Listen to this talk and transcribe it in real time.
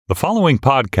The following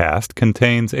podcast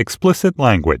contains explicit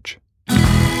language.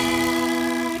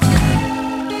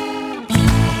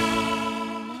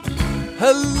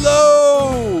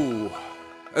 Hello!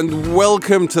 And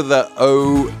welcome to the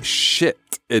Oh Shit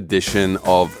edition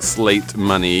of Slate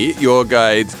Money, your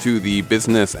guide to the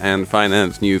business and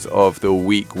finance news of the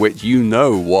week, which you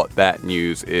know what that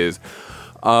news is.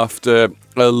 After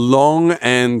a long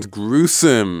and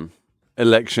gruesome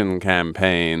election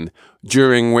campaign,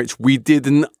 during which we did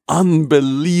an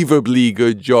unbelievably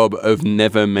good job of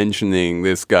never mentioning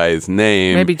this guy's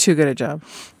name. Maybe too good a job.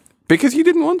 Because you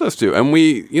didn't want us to. And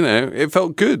we, it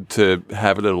felt good to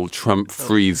have a little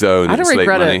Trump-free zone. I don't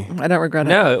regret it. I don't regret it.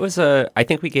 No, it was I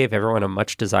think we gave everyone a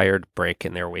much desired break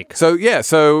in their week. So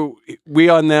we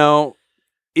are now,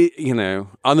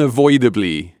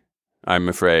 unavoidably, I'm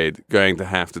afraid, going to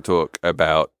have to talk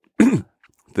about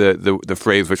the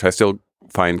phrase which I still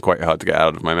find quite hard to get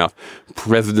out of my mouth.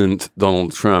 President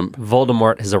Donald Trump.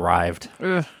 Voldemort has arrived.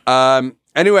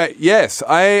 Anyway, yes,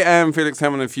 I am Felix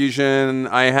Hammond of Fusion.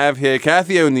 I have here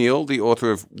Cathy O'Neil, the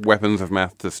author of Weapons of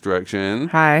Math Destruction.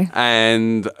 Hi.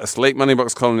 And Slate Money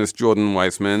Box columnist Jordan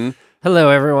Weissman. Hello,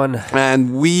 everyone.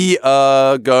 And we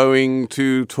are going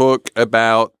to talk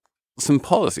about some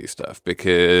policy stuff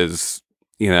because,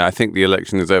 I think the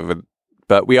election is over.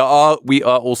 But we are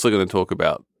also going to talk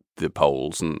about the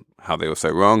polls and how they were so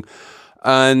wrong.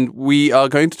 And we are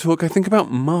going to talk, I think,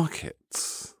 about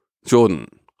markets. Jordan.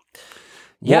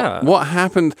 Yeah. What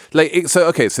happened?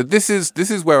 So this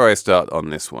is where I start on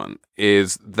this one,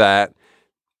 is that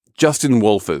Justin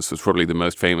Wolfers was probably the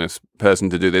most famous person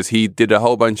to do this. He did a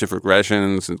whole bunch of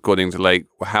regressions according to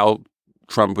how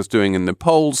Trump was doing in the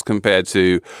polls compared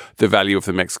to the value of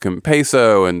the Mexican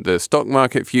peso and the stock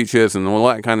market futures and all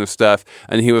that kind of stuff.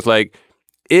 And he was like,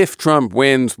 if Trump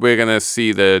wins, we're going to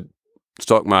see the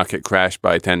stock market crash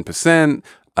by 10%.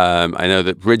 I know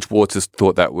that Bridgewater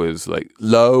thought that was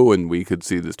low and we could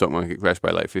see the stock market crash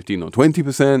by 15 or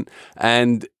 20%.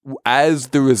 And as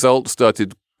the results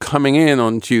started coming in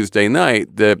on Tuesday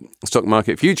night, the stock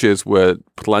market futures were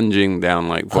plunging down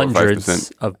hundreds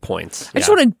 5%. of points. I just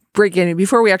want to break in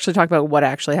before we actually talk about what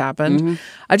actually happened. Mm-hmm.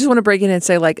 I just want to break in and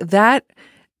say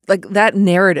that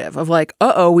narrative of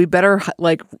we better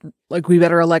we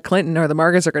better elect Clinton or the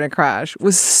markets are going to crash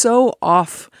was so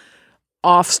off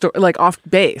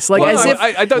base.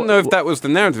 I don't know if that was the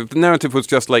narrative. The narrative was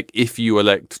just if you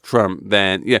elect Trump,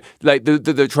 then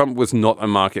the Trump was not a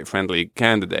market friendly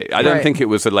candidate. I don't think it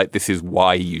was this is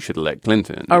why you should elect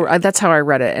Clinton. Oh, that's how I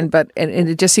read it. And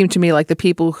it just seemed to me like the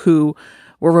people who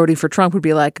were voting for Trump would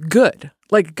be good.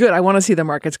 I want to see the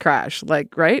markets crash.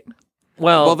 Right?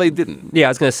 Well, they didn't. Yeah, I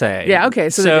was going to say. Yeah, okay.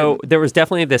 So there was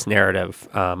definitely this narrative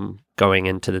going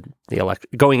into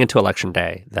election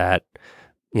day that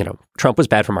Trump was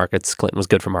bad for markets, Clinton was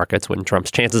good for markets. When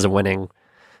Trump's chances of winning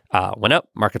went up,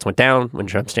 markets went down. When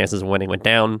Trump's chances of winning went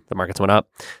down, the markets went up.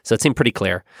 So it seemed pretty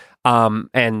clear. And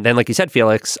then, like you said,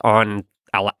 Felix, on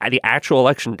the actual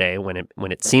election day, when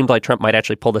it seemed like Trump might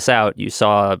actually pull this out, you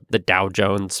saw the Dow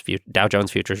Jones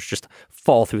futures just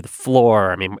fall through the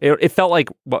floor. I mean, it felt like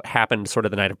what happened sort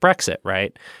of the night of Brexit,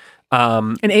 right?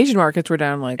 And Asian markets were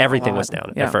down everything was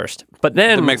down at first. But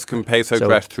then the Mexican peso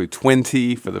crashed through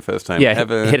 20 for the first time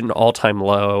ever. Hit an all-time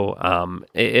low.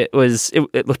 It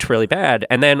looked really bad.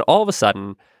 And then all of a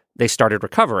sudden they started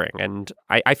recovering. And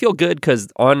I feel good because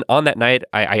on that night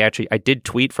I did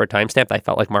tweet for a timestamp that I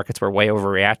felt like markets were way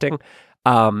overreacting.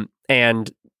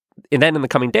 And then in the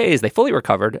coming days, they fully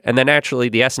recovered. And then actually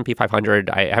the S&P 500,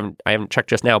 I haven't checked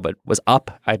just now, but was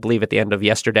up, I believe, at the end of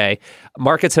yesterday.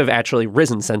 Markets have actually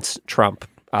risen since Trump.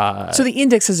 So the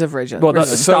indexes have risen. Well, the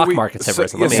stock markets have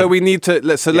risen. So we need to,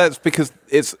 let's, because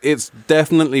it's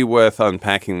definitely worth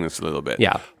unpacking this a little bit.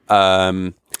 Yeah.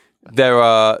 There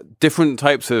are different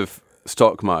types of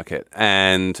stock market.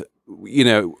 And,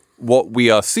 what we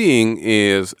are seeing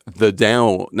is the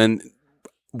Dow. And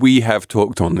we have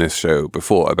talked on this show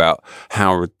before about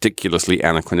how ridiculously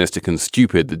anachronistic and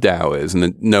stupid the Dow is, and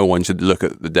that no one should look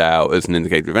at the Dow as an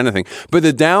indicator of anything. But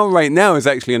the Dow right now is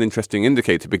actually an interesting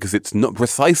indicator because it's not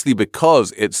precisely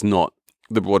because it's not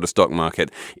the broader stock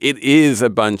market. It is a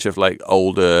bunch of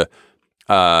older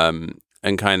and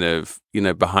kind of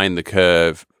behind the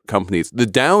curve companies. The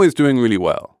Dow is doing really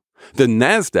well. The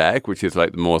NASDAQ, which is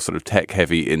the more sort of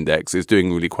tech-heavy index, is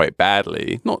doing really quite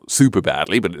badly. Not super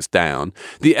badly, but it's down.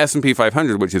 The S&P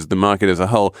 500, which is the market as a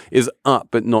whole, is up,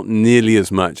 but not nearly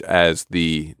as much as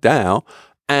the Dow.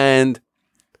 And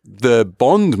the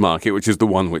bond market, which is the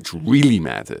one which really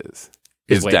matters,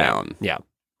 is down. Yeah.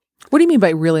 What do you mean by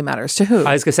really matters? To who?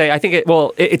 I was going to say, I think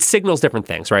it signals different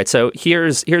things, right? So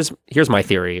here's my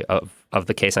theory of of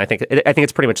the case, and I think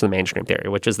it's pretty much the mainstream theory,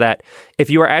 which is that if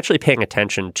you are actually paying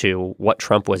attention to what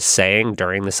Trump was saying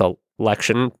during this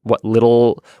election,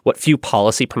 what few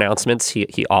policy pronouncements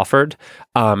he offered,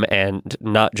 and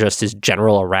not just his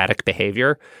general erratic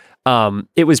behavior,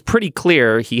 it was pretty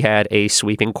clear he had a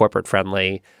sweeping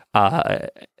corporate-friendly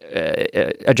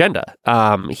agenda.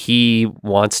 He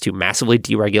wants to massively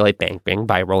deregulate banking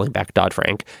by rolling back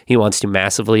Dodd-Frank. He wants to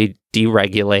massively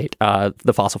deregulate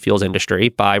the fossil fuels industry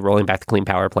by rolling back the Clean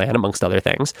Power Plan, amongst other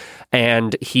things.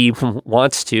 And he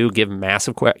wants to give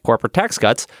massive corporate tax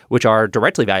cuts, which are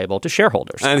directly valuable to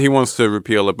shareholders. And he wants to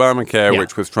repeal Obamacare, Yeah.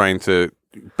 which was trying to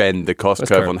bend the cost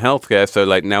curve on healthcare. So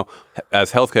like now,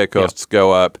 as healthcare costs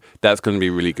go up, that's going to be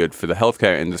really good for the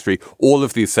healthcare industry. All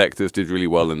of these sectors did really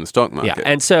well in the stock market. Yeah,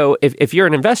 and so if you're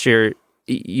an investor,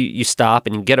 you stop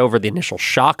and you get over the initial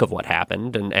shock of what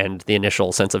happened and the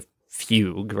initial sense of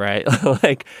fugue, right?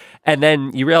 And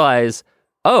then you realize,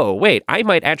 oh, wait, I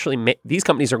might actually these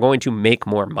companies are going to make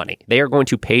more money. They are going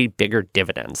to pay bigger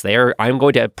dividends. I'm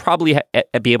going to probably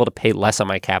be able to pay less on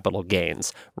my capital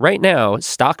gains. Right now,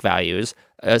 stock values,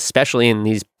 especially in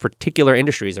these particular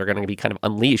industries, are going to be kind of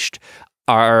unleashed.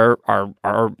 Our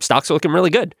stocks are looking really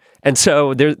good. And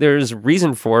so there's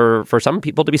reason for some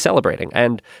people to be celebrating.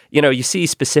 And, you see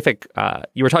specific,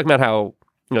 you were talking about how,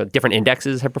 different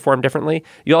indexes have performed differently.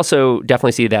 You also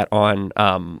definitely see that on,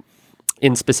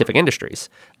 in specific industries.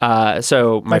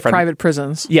 So my friend, private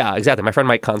prisons. Yeah, exactly. My friend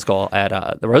Mike Konskol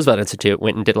at the Roosevelt Institute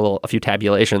went and did a few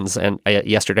tabulations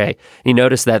yesterday. And he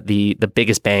noticed that the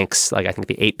biggest banks, like I think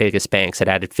the 8 biggest banks, had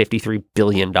added $53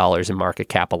 billion in market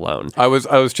cap alone. I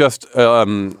was just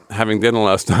having dinner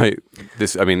last night.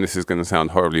 This is going to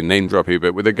sound horribly name droppy,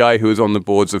 but with a guy who was on the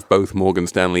boards of both Morgan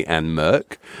Stanley and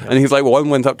Merck, and he's like, one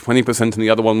went up 20% and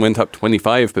the other one went up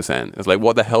 25%. It's like,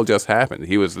 what the hell just happened?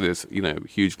 He was this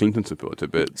huge Clinton supporter.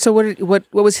 But so what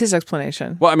was his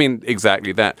explanation? Well, I mean,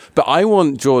 exactly that. But I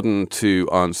want Jordan to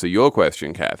answer your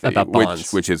question, Kathy, about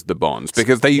bonds. which is the bonds,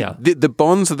 because the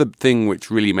bonds are the thing which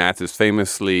really matters.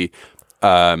 Famously,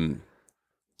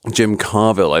 Jim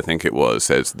Carville, I think it was,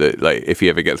 says that like if he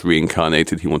ever gets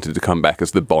reincarnated, he wanted to come back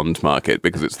as the bond market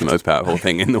because it's the most powerful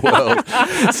thing in the world.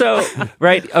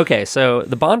 So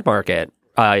the bond market,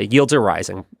 yields are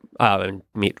rising.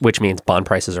 Which means bond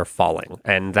prices are falling.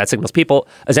 And that signals people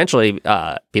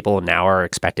now are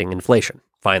expecting inflation,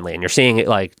 finally. And you're seeing it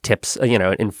like tips,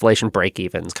 inflation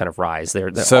break-evens kind of rise. They're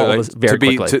all very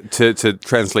quickly. To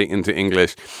translate into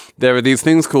English, there are these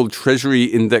things called Treasury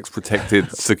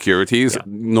Index-Protected Securities,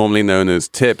 normally known as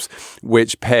TIPS,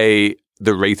 which pay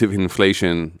the rate of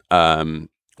inflation,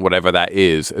 whatever that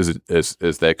is,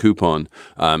 as their coupon,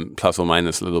 plus or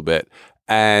minus a little bit.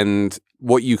 And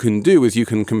what you can do is you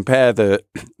can compare the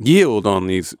yield on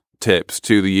these tips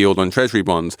to the yield on treasury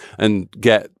bonds and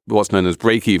get what's known as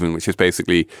break even, which is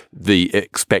basically the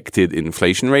expected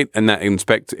inflation rate. And that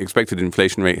expected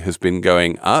inflation rate has been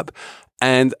going up.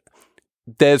 And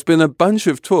there's been a bunch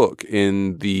of talk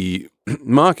in the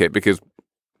market because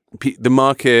the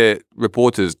market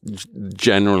reporters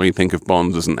generally think of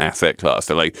bonds as an asset class.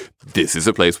 They're like, this is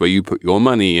a place where you put your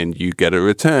money and you get a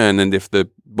return. And if the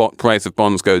price of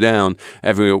bonds go down,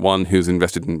 everyone who's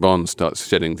invested in bonds starts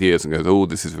shedding tears and goes, oh,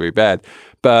 this is very bad.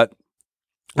 But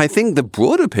I think the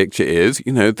broader picture is,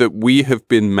 that we have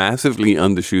been massively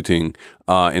undershooting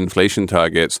our inflation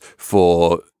targets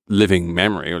for living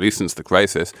memory, or at least since the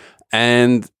crisis.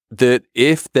 And that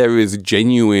if there is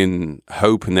genuine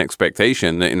hope and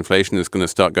expectation that inflation is going to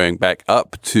start going back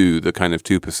up to the kind of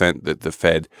 2% that the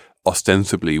Fed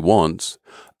ostensibly wants,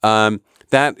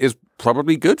 that is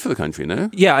probably good for the country, no?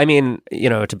 Yeah, I mean,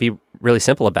 to be really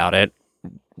simple about it,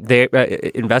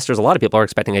 investors, a lot of people are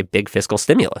expecting a big fiscal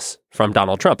stimulus from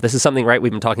Donald Trump. This is something, right,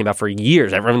 we've been talking about for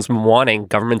years. Everyone's been wanting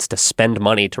governments to spend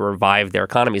money to revive their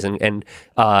economies and inflate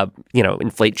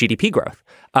GDP growth.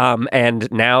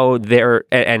 And now there's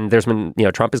been,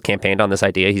 Trump has campaigned on this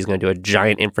idea. He's going to do a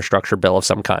giant infrastructure bill of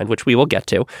some kind, which we will get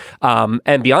to.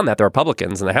 And beyond that, the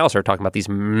Republicans in the House are talking about these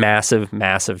massive,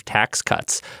 massive tax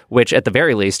cuts, which at the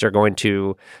very least are going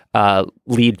to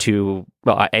lead to,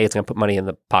 well, it's going to put money in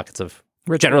the pockets of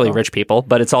rich people,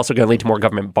 but it's also going to lead to more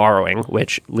government borrowing,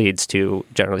 which leads to,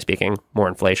 generally speaking, more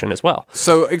inflation as well.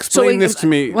 So explain this to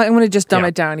me. Well, I want to just dumb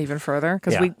it down even further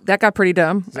because that got pretty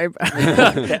dumb. I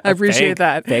appreciate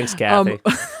that. Thanks, Kathy.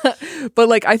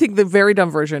 But I think the very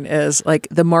dumb version is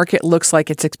the market looks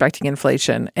like it's expecting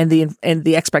inflation, and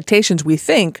the expectations we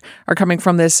think are coming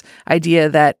from this idea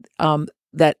that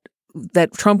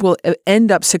that Trump will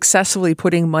end up successfully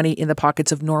putting money in the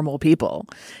pockets of normal people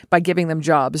by giving them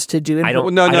jobs to do. No.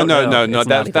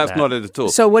 That's not it at all.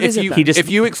 So what is it? If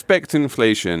you expect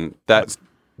inflation,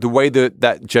 the way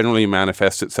that generally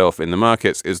manifests itself in the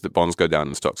markets is that bonds go down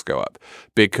and stocks go up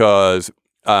because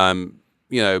bonds.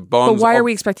 But why are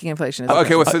we expecting inflation?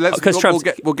 Okay, well, so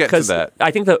we'll get to that.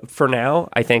 I think that for now,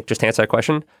 just to answer that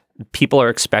question, people are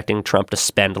expecting Trump to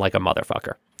spend like a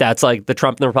motherfucker. That's like the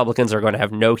Trump and the Republicans are going to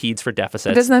have no heeds for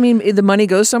deficits. Doesn't that mean the money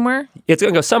goes somewhere? It's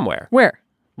going to go somewhere. Where?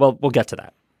 Well, we'll get to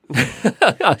that.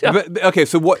 Okay,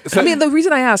 so what? So, I mean, the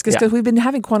reason I ask is because we've been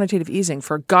having quantitative easing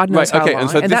for God knows how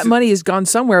long, and that money has gone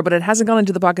somewhere, but it hasn't gone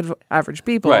into the pocket of average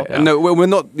people. Right? No, we're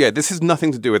not. Yeah, this has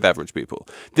nothing to do with average people.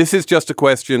 This is just a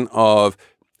question of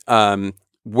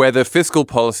whether fiscal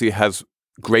policy has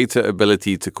greater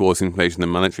ability to cause inflation than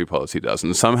monetary policy does,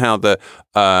 and somehow the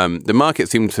market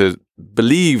seems to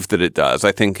believe that it does.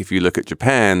 I think if you look at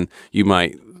Japan, you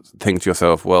might think to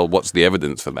yourself, well, what's the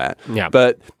evidence for that? Yeah.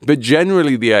 But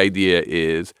generally the idea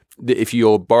is that if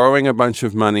you're borrowing a bunch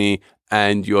of money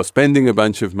and you're spending a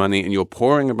bunch of money and you're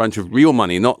pouring a bunch of real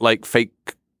money, not like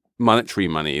fake monetary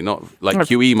money, not like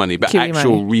QE money, but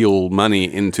actual real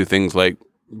money into things like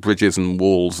bridges and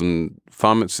walls and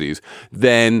pharmacies,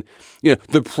 then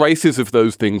the prices of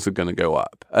those things are going to go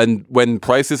up. And when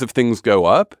prices of things go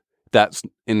up, that's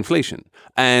inflation.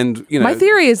 And my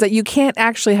theory is that you can't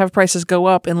actually have prices go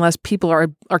up unless people are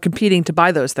competing to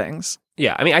buy those things.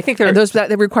 Yeah, I mean, I think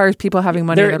that requires people having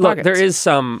money in their pockets. There is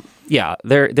some,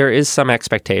 there is some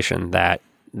expectation that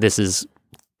this is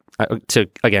to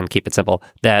again keep it simple,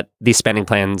 that these spending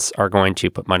plans are going to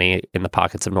put money in the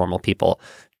pockets of normal people.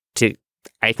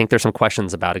 I think there's some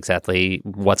questions about exactly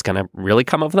what's going to really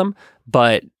come of them,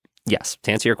 but yes,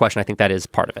 to answer your question, I think that is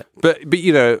part of it. But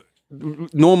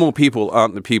normal people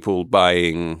aren't the people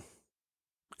buying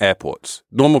airports.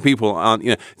 Normal people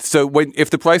aren't, so if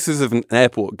the prices of an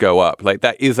airport go up, like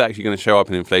that is actually going to show up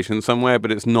in inflation somewhere,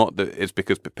 but it's not that it's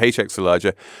because paychecks are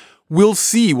larger. We'll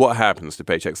see what happens to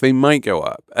paychecks. They might go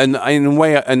up. And in a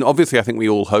way, and obviously I think we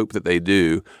all hope that they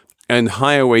do. And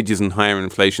higher wages and higher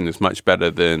inflation is much better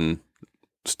than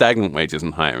stagnant wages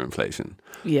and higher inflation.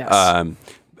 Yes.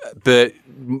 But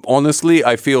honestly,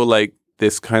 I feel like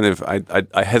this kind of,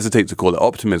 I hesitate to call it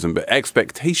optimism, but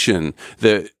expectation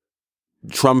that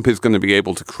Trump is going to be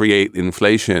able to create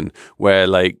inflation where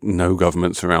like no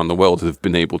governments around the world have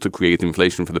been able to create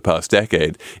inflation for the past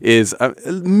decade is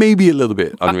maybe a little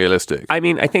bit unrealistic. I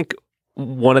mean, I think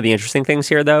one of the interesting things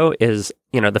here, though, is,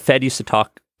 the Fed used to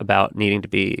talk about needing to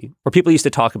be, or people used to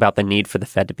talk about the need for the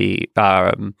Fed to be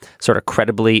sort of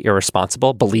credibly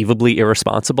irresponsible, believably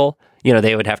irresponsible.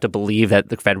 They would have to believe that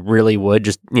the Fed really would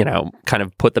just, kind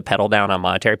of put the pedal down on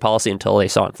monetary policy until they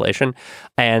saw inflation.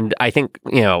 And I think,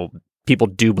 people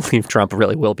do believe Trump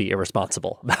really will be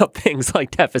irresponsible about things like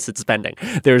deficit spending.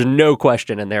 There's no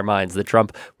question in their minds that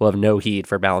Trump will have no heed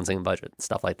for balancing the budget,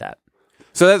 stuff like that.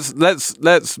 So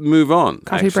let's move on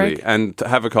break? And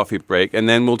have a coffee break, and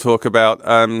then we'll talk about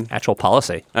actual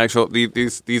policy,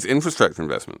 these infrastructure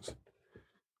investments.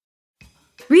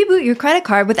 Reboot your credit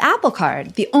card with Apple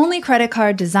Card, the only credit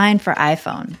card designed for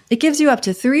iPhone. It gives you up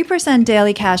to 3%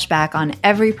 daily cash back on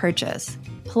every purchase.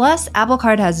 Plus, Apple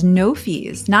Card has no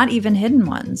fees, not even hidden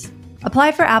ones.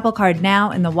 Apply for Apple Card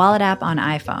now in the Wallet app on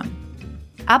iPhone.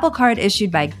 Apple Card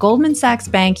issued by Goldman Sachs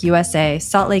Bank USA,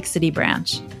 Salt Lake City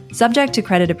branch. Subject to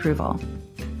credit approval.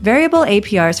 Variable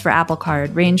APRs for Apple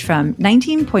Card range from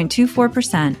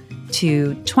 19.24%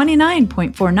 to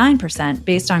 29.49%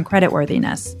 based on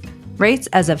creditworthiness. Rates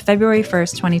as of February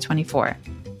 1st, 2024.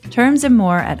 Terms and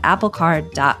more at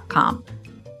applecard.com.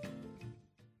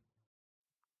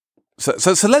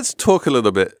 So let's talk a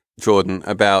little bit, Jordan,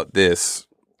 about this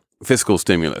fiscal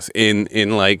stimulus in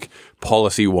like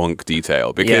policy wonk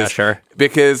detail.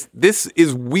 Because this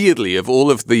is weirdly, of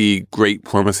all of the great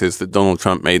promises that Donald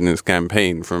Trump made in his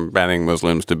campaign, from banning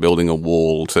Muslims to building a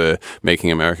wall to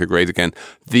making America great again,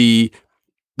 the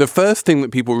first thing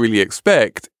that people really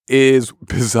expect is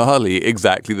bizarrely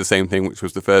exactly the same thing, which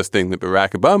was the first thing that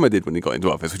Barack Obama did when he got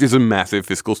into office, which is a massive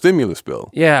fiscal stimulus bill.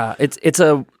 Yeah,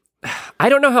 I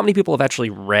don't know how many people have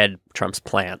actually read Trump's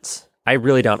plans. I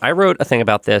really don't. I wrote a thing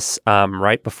about this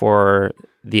right before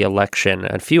the election.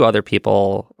 A few other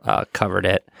people covered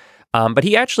it. But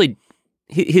he actually,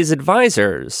 his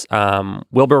advisors,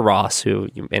 Wilbur Ross, who,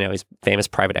 he's a famous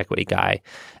private equity guy,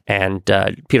 and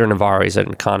Peter Navarro, he's an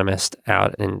economist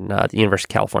out in the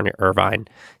University of California, Irvine.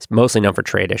 He's mostly known for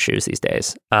trade issues these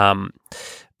days.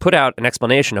 Put out an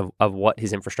explanation of what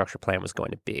his infrastructure plan was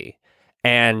going to be.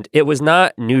 And it was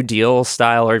not New Deal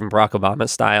style or even Barack Obama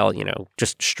style,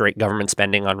 just straight government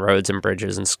spending on roads and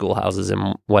bridges and schoolhouses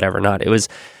and whatever not. It was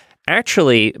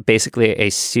actually basically a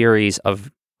series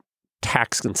of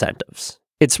tax incentives.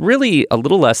 It's really a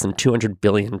little less than $200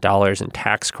 billion in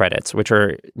tax credits, which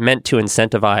are meant to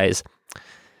incentivize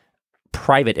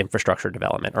private infrastructure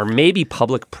development or maybe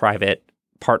public-private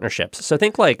partnerships. So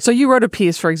think like... So you wrote a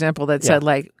piece, for example, that said,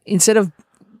 like, instead of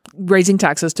raising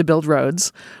taxes to build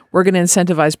roads, we're going to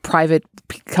incentivize private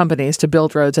companies to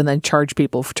build roads and then charge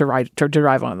people to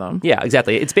drive on them. Yeah,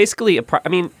 exactly. It's basically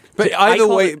but either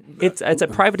way, it's a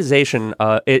privatization.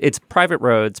 It's private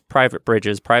roads, private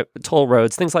bridges, private toll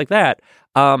roads, things like that.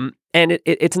 And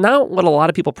it's not what a lot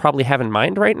of people probably have in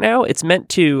mind right now. It's meant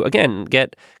to, again,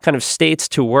 get kind of states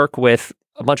to work with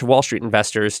a bunch of Wall Street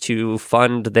investors to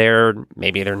fund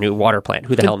maybe their new water plant.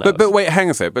 Who the hell knows? But wait, hang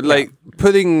on a sec. But like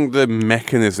putting the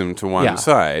mechanism to one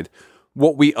side,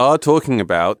 what we are talking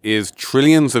about is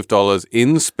trillions of dollars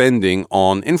in spending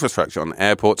on infrastructure, on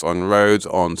airports, on roads,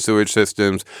 on sewage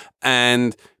systems.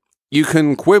 And you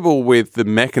can quibble with the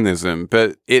mechanism,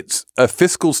 but it's a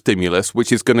fiscal stimulus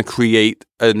which is going to create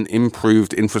an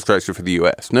improved infrastructure for the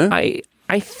US, no?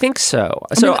 I think so.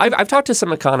 I've talked to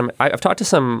some I've talked to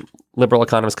some liberal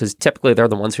economists because typically they're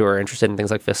the ones who are interested in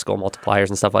things like fiscal multipliers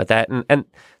and stuff like that. And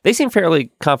they seem fairly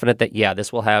confident that,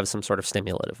 this will have some sort of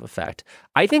stimulative effect.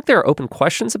 I think there are open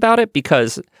questions about it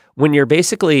because when you're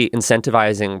basically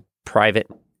incentivizing private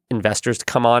investors to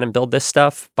come on and build this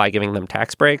stuff by giving them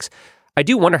tax breaks, I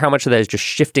do wonder how much of that is just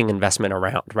shifting investment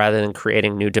around rather than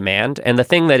creating new demand. And the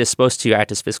thing that is supposed to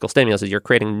act as fiscal stimulus is you're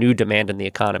creating new demand in the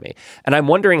economy. And I'm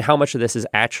wondering how much of this is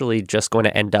actually just going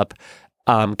to end up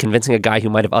convincing a guy who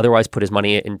might have otherwise put his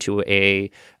money into a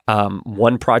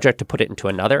one project to put it into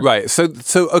another. Right. So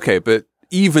okay, but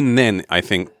even then, I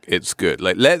think it's good.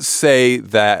 Like, let's say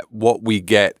that what we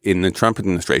get in the Trump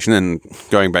administration, and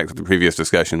going back to the previous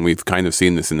discussion, we've kind of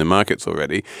seen this in the markets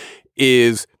already,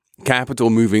 is capital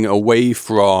moving away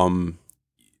from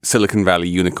Silicon Valley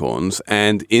unicorns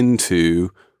and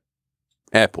into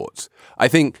airports. I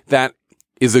think that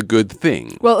is a good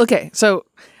thing. Well, okay. So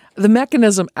the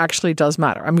mechanism actually does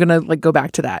matter. I'm going to go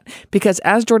back to that because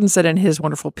as Jordan said in his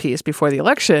wonderful piece before the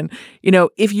election,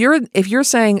 if you're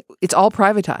saying it's all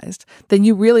privatized, then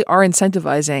you really are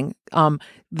incentivizing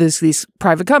these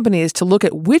private companies to look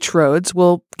at which roads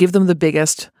will give them the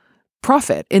biggest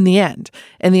profit in the end.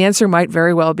 And the answer might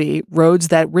very well be roads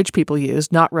that rich people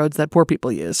use, not roads that poor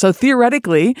people use. So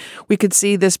theoretically, we could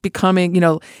see this becoming,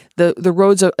 the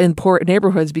roads in poor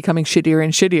neighborhoods becoming shittier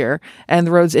and shittier, and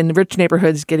the roads in rich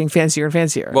neighborhoods getting fancier and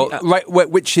fancier. Well, right,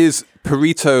 which is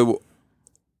Pareto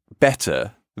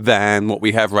better than what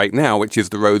we have right now, which is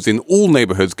the roads in all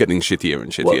neighborhoods getting shittier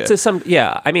and shittier.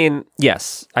 Well, I mean,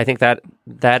 yes, I think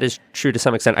that is true to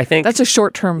some extent. I think that's a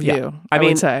short-term view. I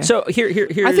would say. So here's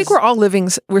I think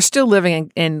we're still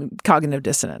living in cognitive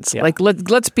dissonance. Yeah. Like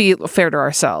let's be fair to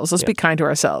ourselves. Let's be kind to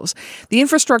ourselves. The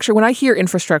infrastructure. When I hear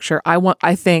infrastructure,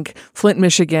 I think Flint,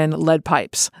 Michigan, lead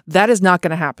pipes. That is not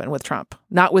going to happen with Trump.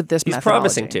 Not with this. He's methodology.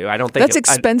 promising to. I don't think that's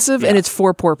expensive and it's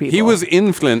for poor people. He was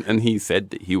in Flint and he said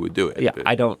that he would do it. Yeah,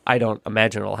 I don't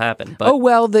imagine it'll happen. But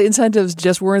the incentives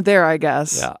just weren't there, I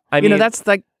guess. Yeah, I mean, that's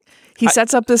like he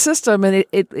sets up the system and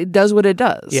it does what it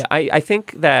does. Yeah, I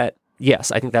think that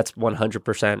yes, I think that's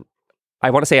 100%. I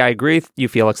want to say I agree with you,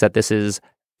 Felix, that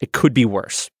it could be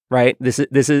worse, right? This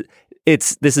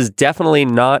is definitely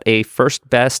not a first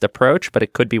best approach, but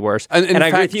it could be worse. And I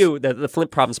agree with you that the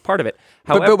Flint problem is part of it.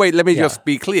 However, but wait, let me just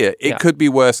be clear. It could be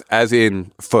worse, as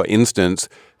in, for instance,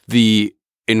 the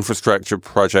infrastructure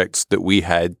projects that we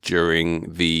had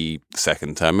during the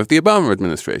second term of the Obama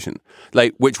administration,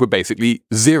 which were basically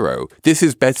zero. This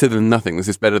is better than nothing. This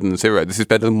is better than zero. This is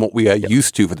better than what we are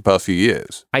used to for the past few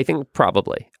years. I think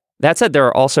probably. That said, there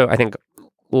are also, I think,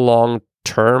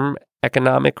 long-term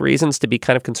economic reasons to be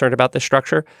kind of concerned about this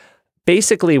structure.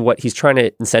 Basically, what he's trying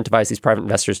to incentivize these private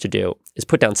investors to do is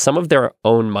put down some of their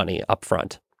own money up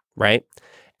front, right?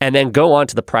 And then go on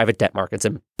to the private debt markets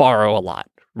and borrow a lot,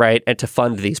 right? And to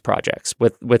fund these projects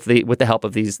with the help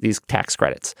of these tax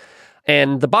credits.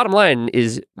 And the bottom line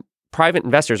is private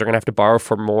investors are going to have to borrow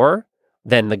for more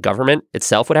than the government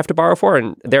itself would have to borrow for.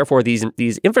 And therefore, these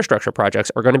infrastructure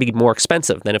projects are going to be more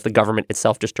expensive than if the government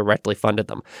itself just directly funded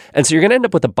them. And so you're going to end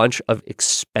up with a bunch of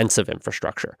expensive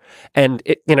infrastructure. And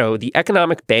the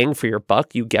economic bang for your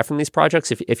buck you get from these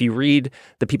projects, if you read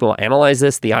the people who analyze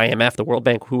this, the IMF, the World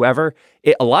Bank, whoever,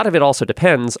 a lot of it also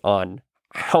depends on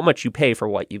how much you pay for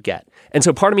what you get. And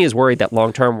so part of me is worried that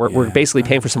long term, we're basically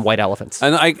paying for some white elephants.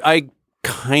 And I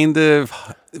kind of,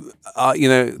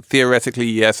 theoretically,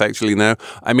 yes, actually, no.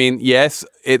 I mean, yes,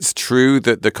 it's true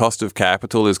that the cost of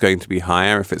capital is going to be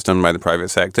higher if it's done by the private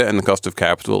sector, and the cost of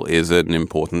capital is an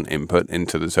important input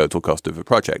into the total cost of a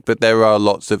project. But there are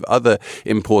lots of other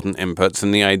important inputs,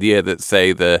 and the idea that,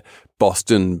 say, the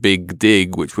Boston Big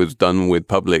Dig, which was done with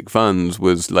public funds,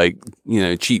 was like,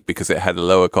 cheap because it had a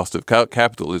lower cost of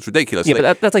capital. It's ridiculous. Yeah,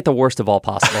 but that's like the worst of all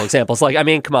possible examples. Like, I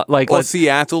mean, come on. Or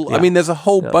Seattle. Yeah. I mean, there's a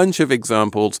whole bunch of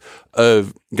examples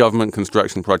of government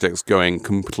construction projects going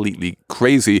completely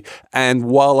crazy. And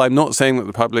while I'm not saying that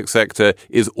the public sector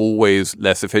is always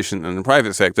less efficient than the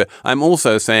private sector, I'm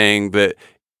also saying that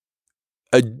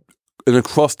an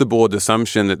across-the-board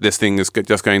assumption that this thing is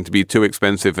just going to be too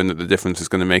expensive and that the difference is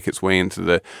going to make its way into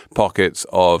the pockets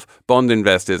of bond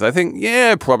investors, I think,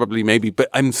 yeah, probably, maybe. But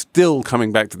I'm still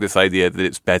coming back to this idea that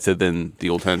it's better than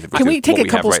the alternative. Can we take a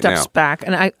couple steps back?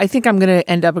 And I think I'm going to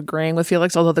end up agreeing with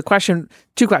Felix, although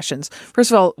two questions.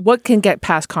 First of all, what can get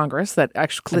past Congress that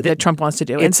Trump wants to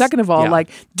do? And second of all,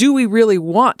 do we really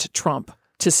want Trump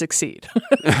to succeed,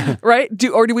 right?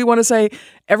 Do we want to say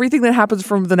everything that happens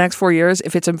from the next 4 years,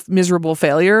 if it's a miserable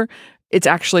failure, it's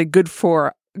actually good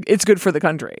for the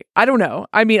country? I don't know.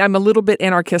 I mean, I'm a little bit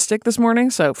anarchistic this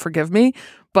morning, so forgive me.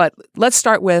 But let's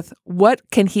start with what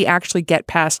can he actually get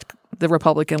past the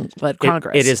Republican-led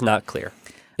Congress? It is not clear.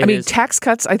 Tax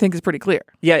cuts, I think, is pretty clear.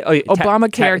 Yeah,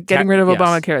 Obamacare, getting rid of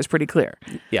Obamacare is pretty clear.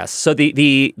 Yes. So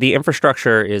the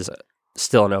infrastructure is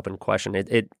still an open question.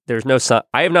 There's no sign.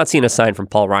 I have not seen a sign from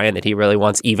Paul Ryan that he really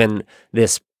wants even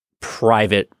this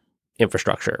private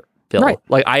infrastructure bill. Right.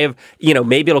 Like I have,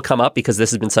 maybe it'll come up because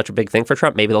this has been such a big thing for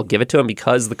Trump. Maybe they'll give it to him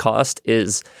because the cost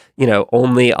is,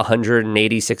 only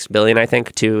 $186 billion, I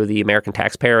think, to the American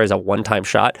taxpayer as a one-time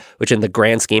shot, which in the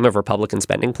grand scheme of Republican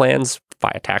spending plans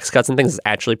via tax cuts and things is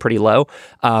actually pretty low.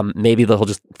 Maybe they'll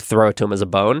just throw it to him as a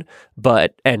bone,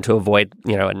 and to avoid,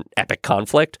 an epic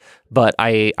conflict. But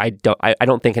I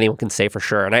don't think anyone can say for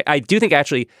sure. And I do think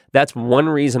actually that's one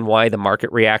reason why the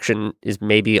market reaction is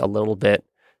maybe a little bit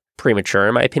premature,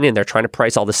 in my opinion. They're trying to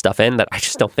price all this stuff in that I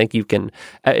just don't think you can.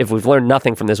 If we've learned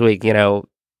nothing from this week,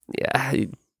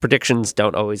 predictions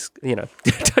don't always,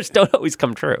 just don't always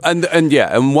come true.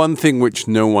 And one thing which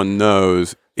no one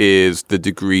knows is the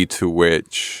degree to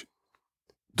which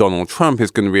Donald Trump is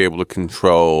going to be able to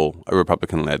control a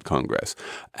Republican-led Congress.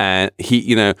 And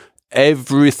he,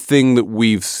 everything that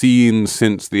we've seen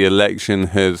since the election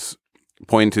has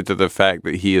pointed to the fact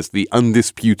that he is the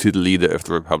undisputed leader of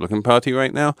the Republican Party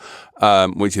right now,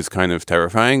 which is kind of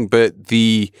terrifying. But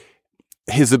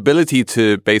his ability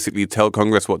to basically tell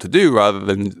Congress what to do rather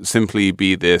than simply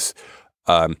be this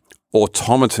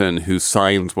automaton who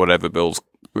signs whatever bills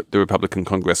the Republican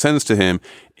Congress sends to him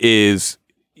is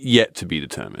yet to be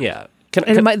determined. Yeah.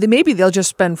 Maybe they'll just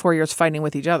spend 4 years fighting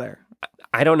with each other.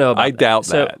 I don't know about I doubt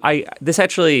that.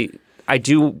 I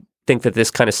do think that this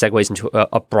kind of segues into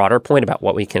a broader point about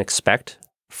what we can expect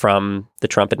from the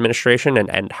Trump administration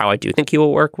and how I do think he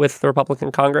will work with the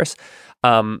Republican Congress.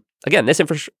 Again,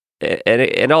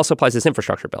 it also applies to this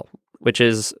infrastructure bill, which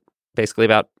is basically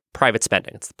about private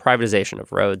spending. It's the privatization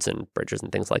of roads and bridges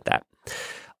and things like that.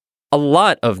 A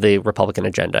lot of the Republican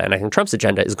agenda, and I think Trump's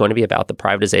agenda, is going to be about the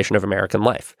privatization of American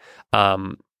life.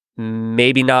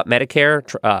 Maybe not Medicare.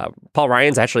 Paul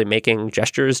Ryan's actually making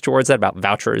gestures towards that about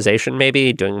voucherization,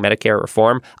 maybe doing Medicare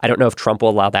reform. I don't know if Trump will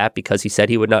allow that because he said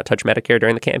he would not touch Medicare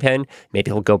during the campaign. Maybe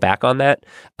he'll go back on that.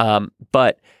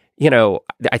 But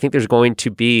I think this is going to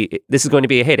be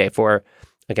a heyday for,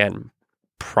 again,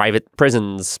 private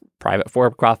prisons, private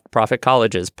for-profit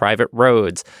colleges, private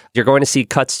roads. You're going to see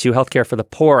cuts to healthcare for the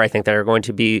poor. I think that are going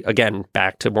to be, again,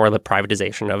 back to more of the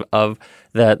privatization of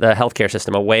the healthcare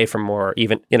system, away from more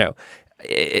even,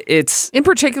 it's... In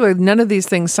particular, none of these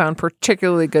things sound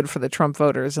particularly good for the Trump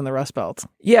voters in the Rust Belt.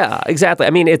 Yeah, exactly. I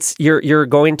mean, it's you're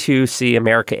going to see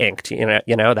America inked.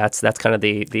 That's kind of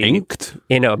the inked.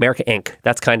 America Inc.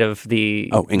 That's kind of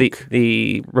the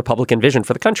Republican vision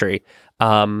for the country.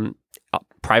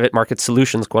 Private market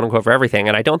solutions, quote unquote, for everything.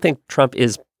 And I don't think Trump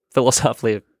is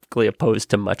philosophically opposed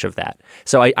to much of that.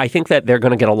 So I think that they're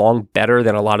going to get along better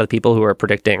than a lot of the people who are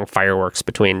predicting fireworks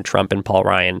between Trump and Paul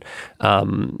Ryan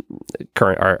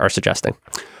are suggesting.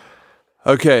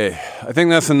 Okay, I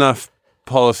think that's enough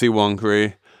policy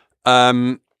wonkery.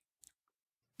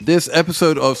 This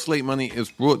episode of Slate Money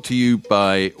is brought to you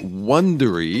by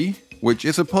Wondery, which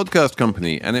is a podcast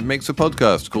company, and it makes a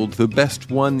podcast called The Best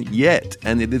One Yet,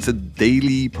 and it is a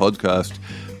daily podcast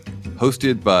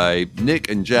hosted by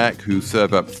Nick and Jack, who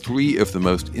serve up 3 of the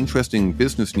most interesting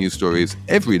business news stories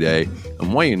every day,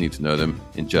 and why you need to know them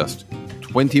in just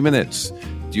 20 minutes.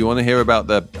 Do you want to hear about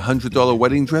the $100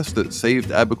 wedding dress that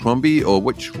saved Abercrombie, or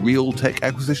which real tech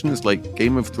acquisitions like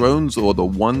Game of Thrones, or the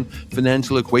one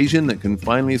financial equation that can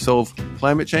finally solve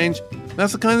climate change?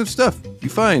 That's the kind of stuff you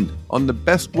find on The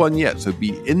Best One Yet. So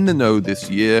be in the know this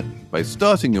year by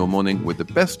starting your morning with the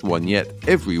best one yet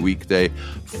every weekday.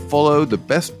 Follow the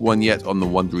best one yet on the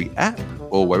Wondery app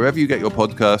or wherever you get your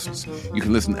podcasts. You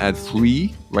can listen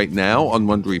ad-free right now on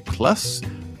Wondery Plus.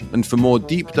 And for more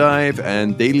deep dive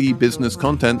and daily business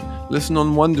content, listen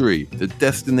on Wondery, the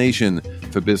destination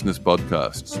for business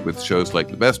podcasts, with shows like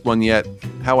The Best One Yet,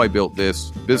 How I Built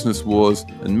This, Business Wars,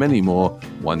 and many more.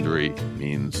 Wondery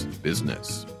means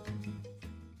business.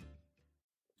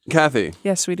 Kathy.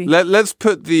 Yes, sweetie. Let's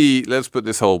put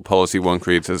this whole policy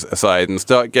wonkery aside and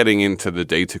start getting into the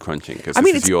data crunching, because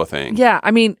this is your thing. Yeah,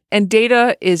 I mean, and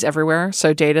data is everywhere.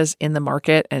 So data's in the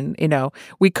market, and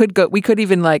we could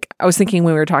even, like, I was thinking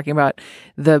when we were talking about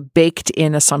the baked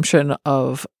in assumption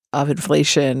of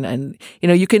inflation, and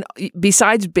you can,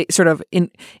 besides sort of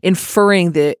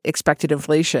inferring the expected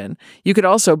inflation, you could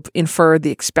also infer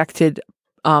the expected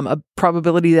a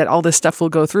probability that all this stuff will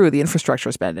go through, the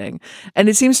infrastructure spending. And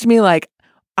it seems to me like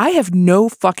I have no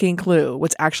fucking clue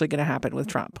what's actually going to happen with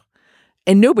Trump.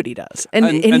 And nobody does. And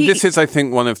this is, I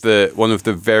think, one of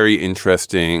the very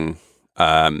interesting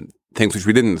things which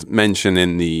we didn't mention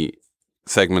in the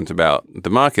segment about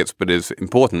the markets, but is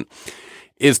important,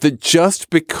 is that just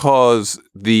because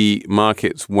the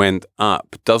markets went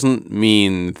up doesn't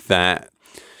mean that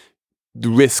the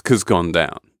risk has gone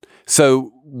down.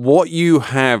 So what you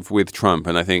have with Trump,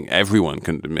 and I think everyone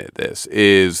can admit this,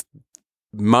 is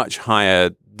much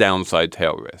higher downside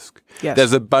tail risk. Yes.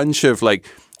 There's a bunch of like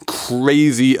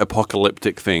crazy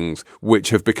apocalyptic things which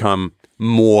have become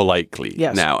more likely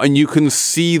now. And you can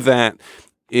see that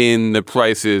in the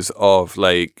prices of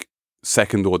like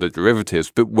second order derivatives,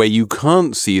 but where you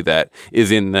can't see that is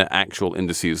in the actual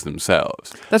indices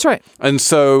themselves. That's right. And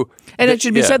so... And it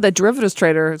should be said that derivatives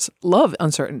traders love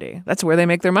uncertainty. That's where they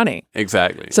make their money.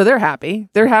 Exactly. So they're happy.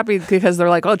 They're happy because they're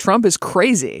like, oh, Trump is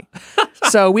crazy.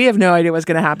 So we have no idea what's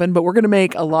going to happen, but we're going to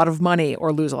make a lot of money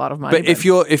or lose a lot of money. But if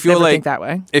you're like think that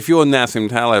way. If you're Nassim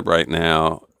Taleb right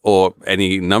now, or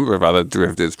any number of other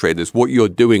derivatives traders, what you're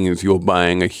doing is you're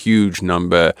buying a huge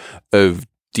number of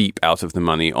deep out of the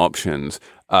money options,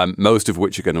 most of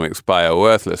which are going to expire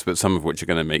worthless, but some of which are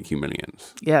going to make you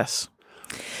millions. Yes.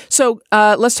 So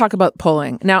let's talk about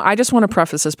polling. Now, I just want to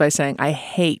preface this by saying I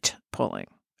hate polling.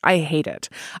 I hate it.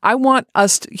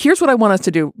 Here's what I want us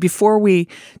to do before we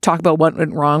talk about what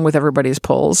went wrong with everybody's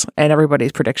polls and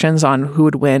everybody's predictions on who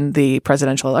would win the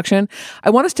presidential election. I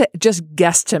want us to just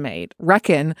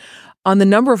reckon on the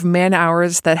number of man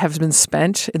hours that have been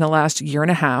spent in the last year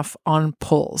and a half on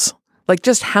polls. Like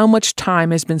just how much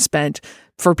time has been spent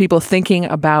for people thinking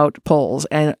about polls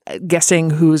and guessing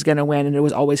who's going to win, and it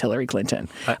was always Hillary Clinton.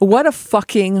 What a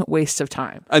fucking waste of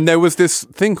time. And there was this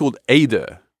thing called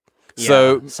ADA.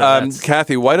 So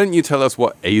Kathy, why don't you tell us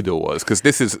what ADA was? Because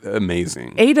this is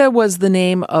amazing. ADA was the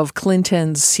name of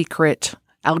Clinton's secret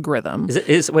algorithm.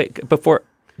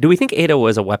 Do we think ADA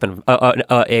was a weapon,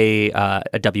 a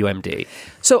WMD?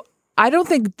 So I don't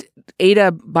think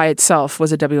ADA by itself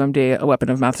was a WMD, a weapon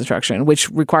of mass destruction,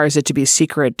 which requires it to be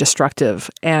secret, destructive,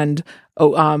 and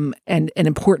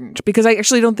important. Because I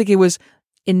actually don't think it was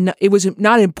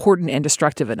not important and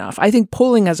destructive enough. I think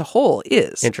polling as a whole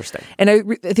is interesting, and I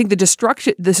think the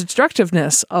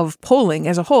destructiveness of polling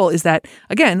as a whole is that,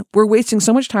 again, we're wasting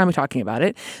so much time talking about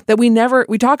it that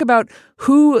we talk about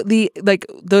who the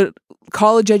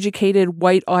college-educated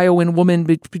white Iowan woman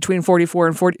between 44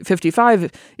 and 55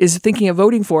 is thinking of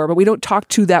voting for, but we don't talk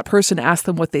to that person, ask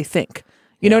them what they think.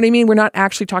 You know what I mean? We're not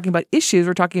actually talking about issues.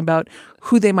 We're talking about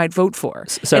who they might vote for.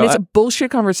 So and it's a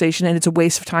bullshit conversation, and it's a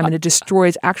waste of time, and it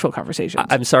destroys actual conversations.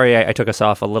 I'm sorry I took us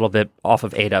off a little bit off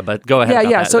of ADA, but go ahead.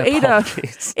 Yeah. So ADA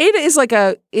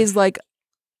is like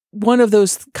one of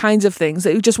those kinds of things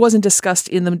that just wasn't discussed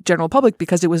in the general public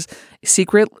because it was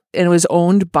secret and it was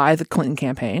owned by the Clinton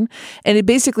campaign. And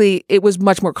it was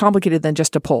much more complicated than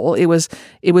just a poll. It was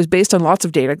based on lots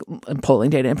of data, and polling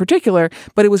data in particular,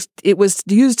 but it was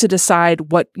used to decide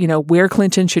where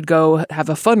Clinton should go have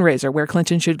a fundraiser, where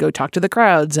Clinton should go talk to the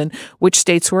crowds, and which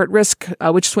states were at risk,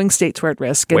 which swing states were at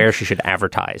risk, and where she should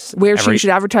advertise, she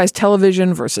should advertise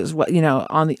television versus what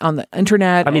on the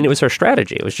internet. I mean, it was her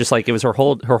strategy. It was just like it was her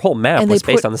whole map was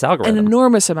based on this algorithm. An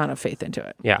enormous amount of faith into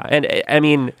it. Yeah, and I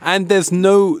mean, and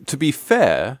to be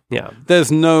fair,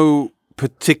 there's no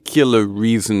particular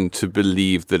reason to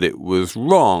believe that it was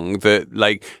wrong, that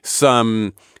like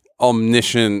some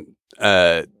omniscient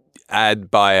ad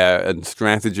buyer and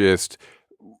strategist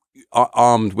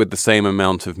armed with the same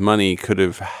amount of money could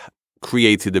have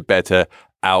created a better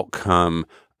outcome,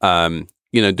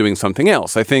 doing something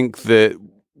else. I think that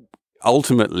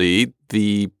ultimately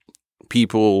the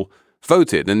people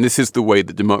voted. And this is the way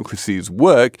that democracies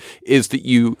work, is that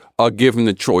you are given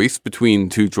a choice between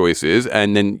two choices,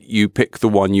 and then you pick the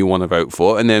one you want to vote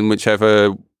for. And then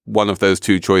whichever one of those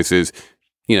two choices,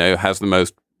 has the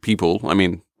most people,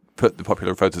 put the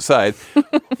popular vote aside,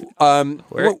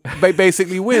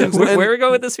 basically wins. Where are we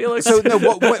going with this, Felix? So no,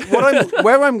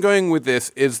 where I'm going with this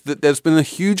is that there's been a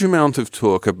huge amount of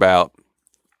talk about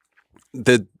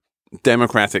the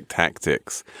Democratic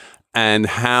tactics and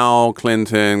how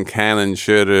Clinton can and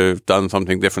should have done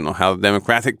something different, or how the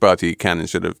Democratic Party can and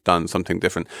should have done something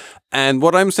different. And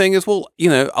what I'm saying is,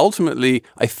 ultimately,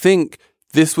 I think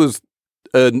this was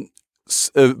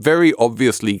a very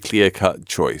obviously clear-cut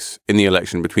choice in the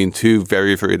election between two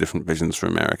very, very different visions for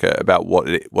America about what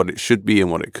it should be and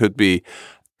what it could be.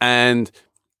 And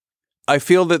I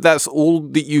feel that that's all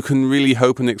that you can really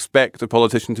hope and expect a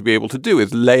politician to be able to do,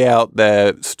 is lay out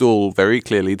their stall very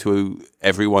clearly to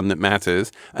everyone that matters.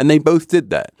 And they both did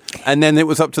that. And then it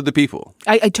was up to the people.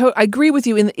 I agree with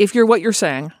you. What you're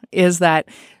saying is that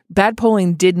bad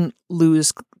polling didn't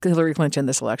lose Hillary Clinton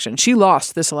this election. She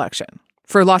lost this election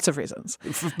for lots of reasons.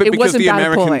 But it because wasn't the bad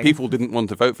American polling. people didn't want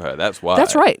to vote for her. That's why.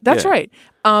 That's right. That's Yeah. right.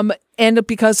 And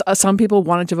because some people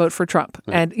wanted to vote for Trump.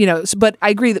 And, but I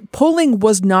agree that polling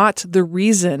was not the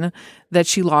reason that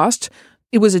she lost.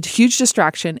 It was a huge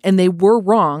distraction, and they were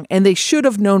wrong, and they should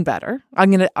have known better. I'm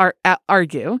going to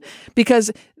argue,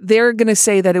 because they're going to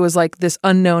say that it was like this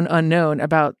unknown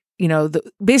about,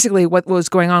 basically what was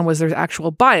going on was there's actual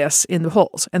bias in the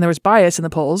polls. And there was bias in the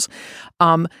polls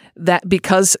that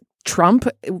because Trump,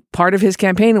 part of his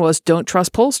campaign was don't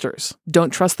trust pollsters,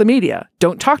 don't trust the media,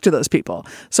 don't talk to those people.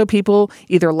 So people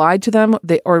either lied to them,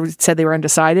 or said they were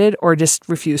undecided, or just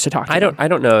refused to talk to them. I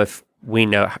don't know if we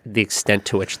know the extent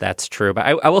to which that's true, but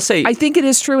I will say I think it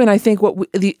is true, and I think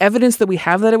the evidence that we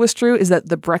have that it was true is that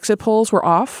the Brexit polls were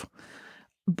off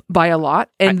by a lot,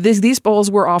 and these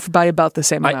polls were off by about the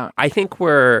same amount. I think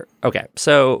we're okay.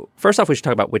 So first off, we should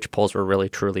talk about which polls were really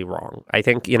truly wrong. I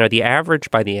think the average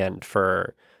by the end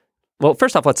for. Well,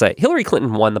 first off, let's say Hillary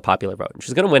Clinton won the popular vote.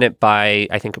 She's going to win it by,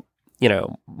 I think,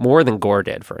 more than Gore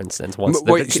did, for instance, once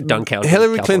the Dunn County.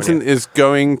 Hillary Clinton is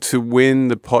going to win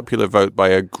the popular vote by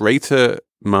a greater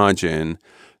margin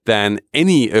than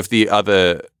any of the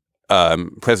other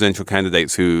presidential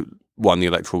candidates who won the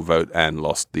electoral vote and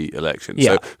lost the election.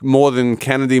 Yeah. So more than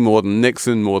Kennedy, more than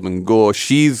Nixon, more than Gore,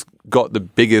 she's got the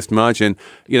biggest margin.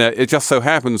 It just so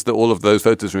happens that all of those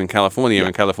voters are in California,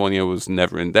 and California was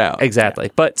never in doubt.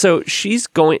 Exactly. But so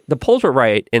the polls were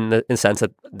right in the sense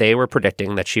that they were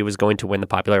predicting that she was going to win the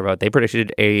popular vote. They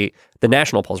predicted the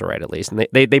national polls were right, at least. And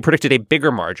they predicted a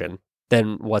bigger margin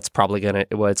than what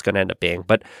it's going to end up being.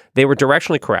 But they were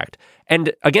directionally correct.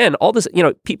 And again, all this,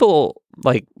 people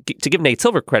to give Nate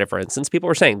Silver credit, for instance, people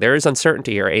were saying there is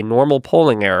uncertainty here. A normal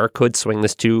polling error could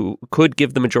could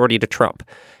give the majority to Trump.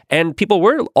 And people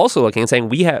were also looking and saying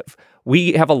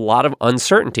we have a lot of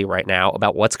uncertainty right now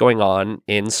about what's going on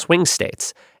in swing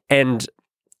states. And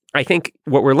I think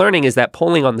what we're learning is that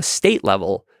polling on the state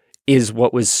level is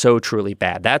what was so truly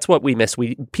bad. That's what we missed.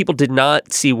 People did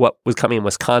not see what was coming in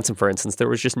Wisconsin, for instance. There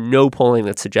was just no polling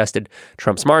that suggested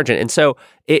Trump's margin. And so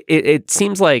it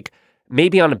seems like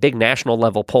maybe on a big national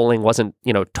level, polling wasn't,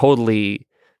 totally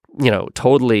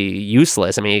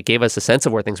useless. I mean, it gave us a sense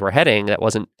of where things were heading. That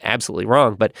wasn't absolutely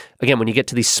wrong. But again, when you get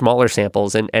to these smaller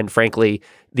samples and frankly,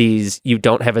 you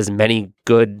don't have as many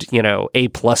good, A+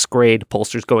 grade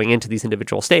pollsters going into these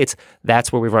individual states,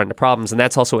 that's where we run into problems. And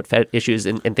that's also what fed issues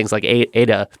in things like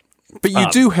ADA. But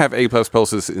you do have A+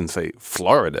 pollsters in, say,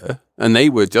 Florida, and they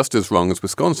were just as wrong as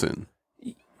Wisconsin.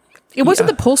 It wasn't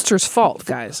the pollsters' fault,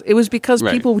 guys. It was because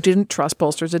people didn't trust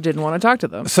pollsters and didn't want to talk to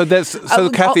them. So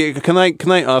Kathy, can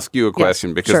I ask you a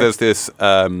question? Because there's this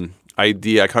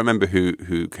idea, I can't remember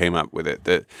who came up with it,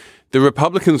 that the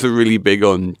Republicans are really big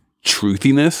on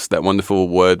truthiness, that wonderful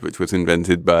word which was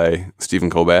invented by Stephen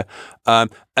Colbert.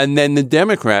 And then the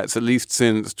Democrats, at least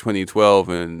since 2012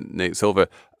 and Nate Silver,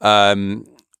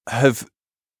 have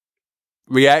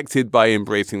reacted by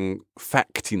embracing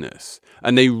factiness.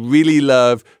 And they really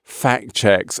love fact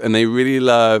checks, and they really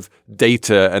love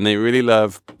data, and they really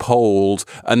love polls,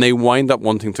 and they wind up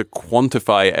wanting to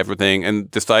quantify everything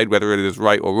and decide whether it is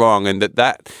right or wrong. And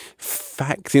that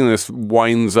factiness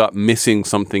winds up missing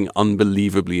something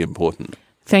unbelievably important.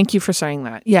 Thank you for saying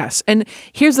that. Yes. And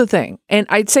here's the thing. And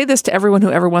I'd say this to everyone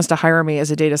who ever wants to hire me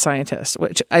as a data scientist,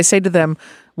 which I say to them,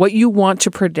 what you want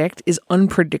to predict is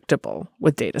unpredictable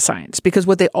with data science, because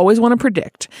what they always want to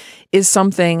predict is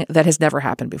something that has never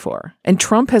happened before. And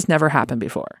Trump has never happened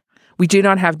before. We do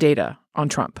not have data on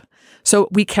Trump. So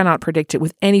we cannot predict it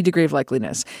with any degree of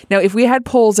likeliness. Now, if we had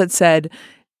polls that said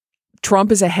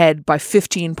Trump is ahead by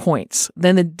 15 points,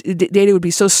 then the data would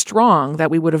be so strong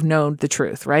that we would have known the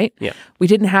truth, right? Yeah. We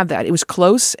didn't have that. It was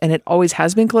close, and it always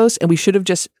has been close, and we should have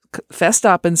just fessed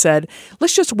up and said,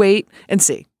 let's just wait and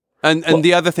see. And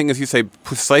the other thing, as you say,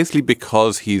 precisely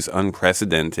because he's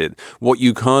unprecedented, what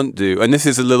you can't do, and this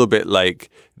is a little bit like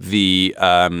the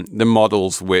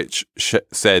models which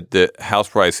said that house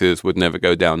prices would never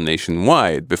go down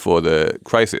nationwide before the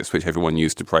crisis, which everyone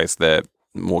used to price their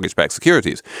mortgage-backed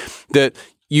securities, that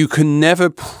you can never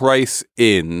price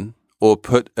in or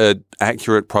put an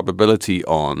accurate probability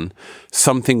on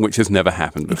something which has never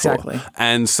happened before. Exactly.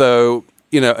 And so,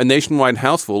 a nationwide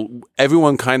houseful,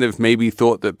 everyone kind of maybe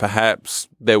thought that perhaps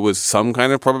there was some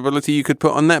kind of probability you could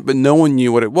put on that, but no one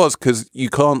knew what it was because you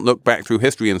can't look back through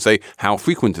history and say, how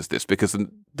frequent is this? Because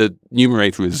the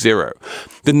numerator is 0.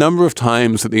 The number of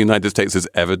times that the United States has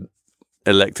ever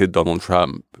elected Donald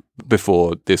Trump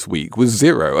before this week was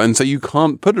 0. And so you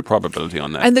can't put a probability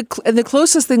on that. And the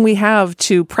closest thing we have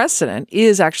to precedent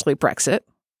is actually Brexit.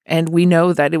 And we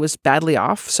know that it was badly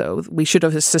off, so we should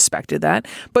have suspected that.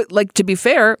 But to be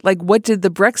fair, what did the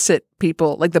Brexit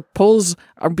people, the polls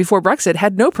before Brexit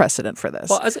had no precedent for this.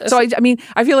 Well,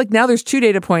 I feel like now there's 2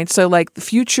 data points. So the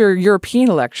future European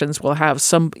elections will have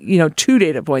some, 2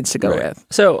 data points to go with.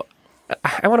 So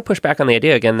I want to push back on the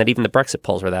idea again that even the Brexit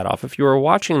polls were that off. If you were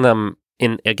watching them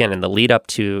in the lead up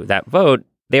to that vote,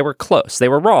 they were close. They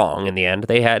were wrong in the end.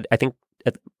 They had, I think,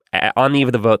 on the eve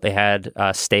of the vote, they had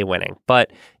stay winning, but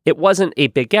it wasn't a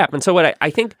big gap. And so what I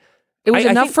think it was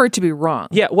enough for it to be wrong.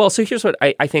 Yeah. Well, so here's what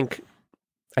I think.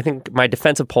 I think my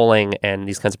defense of polling and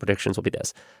these kinds of predictions will be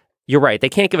this. You're right. They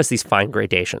can't give us these fine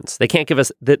gradations. They can't give us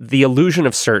the illusion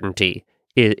of certainty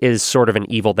is sort of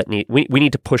an evil that we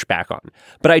need to push back on.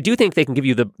 But I do think they can give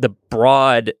you the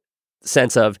broad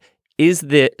sense of, is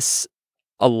this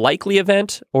a likely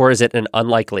event or is it an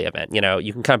unlikely event?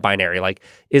 You can kind of binary,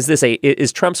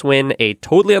 is Trump's win a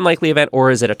totally unlikely event or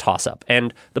is it a toss-up?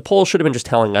 And the poll should have been just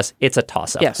telling us it's a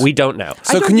toss-up. Yes. We don't know.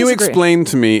 So can you explain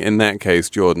to me in that case,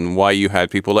 Jordan, why you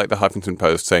had people like the Huffington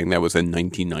Post saying there was a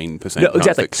 99% chance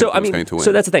exactly. that Clinton was going to win?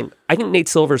 So that's the thing. I think Nate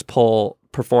Silver's poll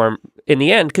performed in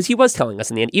the end, because he was telling us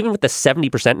in the end, even with the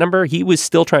 70% number, he was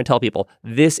still trying to tell people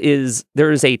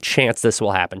there is a chance this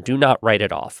will happen. Do not write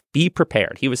it off. Be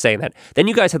prepared. He was saying that. Then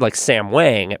you guys had Sam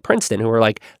Wang at Princeton who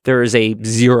were there is a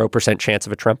 0% chance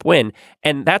of a Trump win.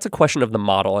 And that's a question of the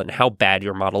model and how bad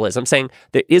your model is. I'm saying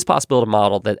there is possible to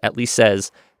model that at least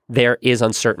says there is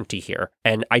uncertainty here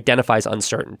and identifies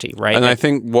uncertainty, right? And I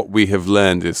think what we have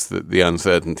learned is that the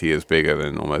uncertainty is bigger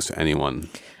than almost anyone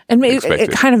And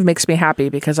it kind of makes me happy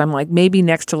because I'm maybe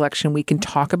next election we can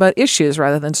talk about issues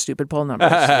rather than stupid poll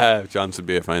numbers. Chance would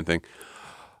be a fine thing.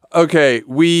 Okay,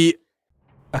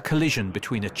 A collision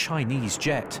between a Chinese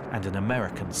jet and an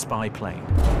American spy plane.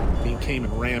 He came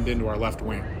and rammed into our left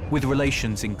wing. With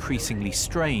relations increasingly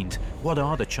strained, what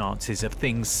are the chances of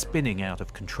things spinning out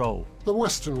of control? The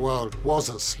Western world was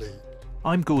asleep.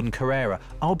 I'm Gordon Carrera.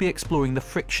 I'll be exploring the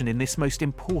friction in this most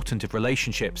important of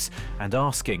relationships and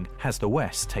asking, has the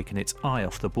West taken its eye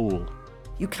off the ball?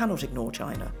 You cannot ignore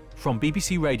China. From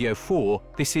BBC Radio 4,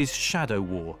 this is Shadow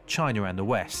War, China and the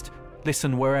West.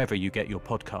 Listen wherever you get your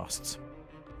podcasts.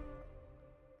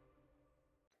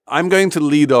 I'm going to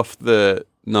lead off the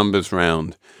numbers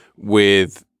round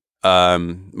with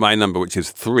my number, which is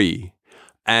 3.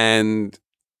 And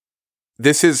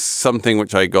this is something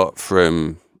which I got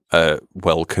from a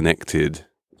well-connected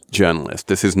journalist.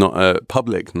 This is not a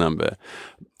public number,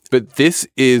 but this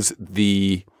is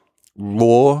the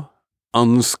raw,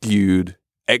 unskewed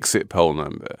exit poll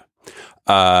number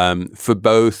for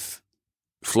both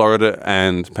Florida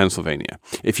and Pennsylvania.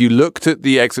 If you looked at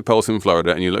the exit polls in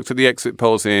Florida and you looked at the exit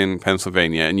polls in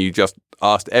Pennsylvania and you just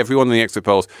asked everyone in the exit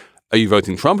polls, are you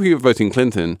voting Trump or are you voting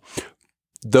Clinton?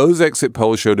 Those exit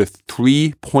polls showed a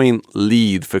 3-point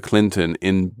lead for Clinton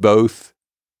in both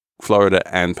Florida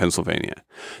and Pennsylvania.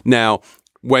 Now,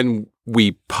 when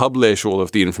we publish all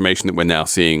of the information that we're now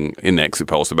seeing in exit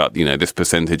polls about, this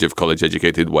percentage of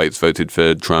college-educated whites voted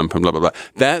for Trump and blah, blah, blah,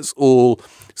 that's all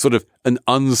sort of an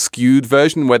unskewed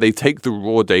version where they take the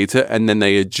raw data and then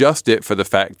they adjust it for the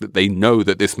fact that they know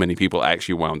that this many people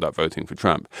actually wound up voting for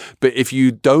Trump. But if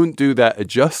you don't do that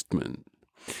adjustment,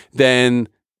 then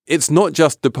it's not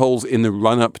just the polls in the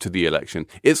run-up to the election.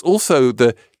 It's also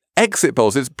the exit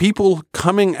polls. It's people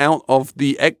coming out of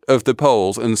the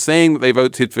polls and saying that they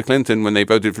voted for Clinton when they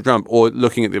voted for Trump, or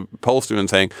looking at the pollster and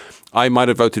saying, I might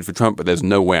have voted for Trump, but there's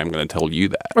no way I'm going to tell you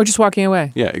that. Or just walking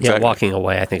away. Yeah, exactly. Yeah, walking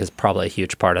away, I think, is probably a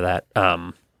huge part of that.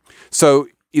 So,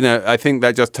 I think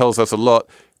that just tells us a lot.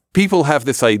 People have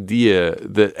this idea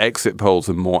that exit polls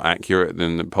are more accurate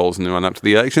than the polls in the run-up to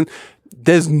the election.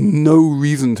 there's no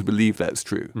reason to believe that's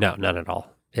true. No, not at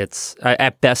all. It's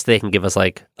at best they can give us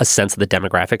like a sense of the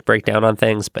demographic breakdown on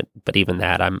things, but even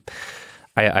that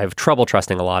I have trouble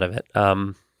trusting a lot of it.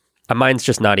 Mine's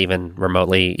just not even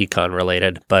remotely econ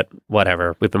related, but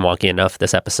whatever. We've been wonky enough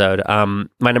this episode.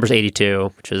 My number's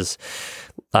 82, which is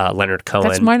Leonard Cohen.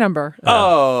 That's my number.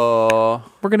 Oh.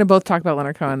 We're going to both talk about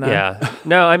Leonard Cohen, though. Yeah.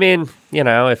 No, I mean,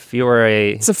 if you were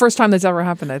It's the first time that's ever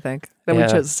happened, I think, that we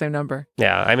chose the same number.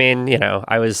 Yeah. I mean,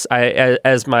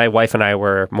 as my wife and I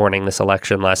were mourning this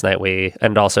election last night,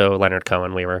 and also Leonard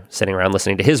Cohen, we were sitting around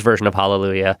listening to his version of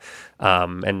Hallelujah.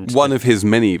 And one of his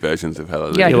many versions of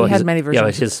Hallelujah. Yeah, he had many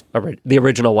versions. Yeah, the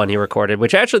original one he recorded,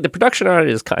 which actually the production on it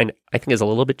is I think is a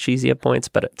little bit cheesy at points,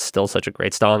 but it's still such a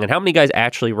great song. And how many guys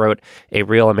actually wrote a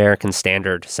real American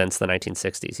standard since the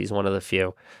 1960s? He's one of the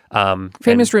few.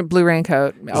 Famous Blue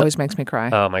Raincoat always makes me cry.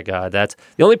 Oh my God. That's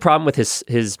the only problem with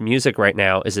his music right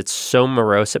now is it's so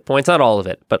morose at points. Not all of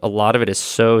it, but a lot of it is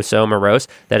so morose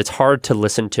that it's hard to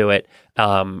listen to it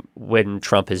when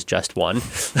Trump has just won.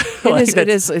 It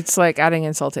is. It's like adding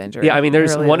insult to injury. Yeah, I mean,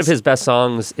 there's really one of his best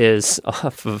songs is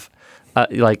off of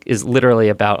is literally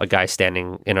about a guy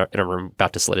standing in a room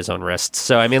about to slit his own wrists.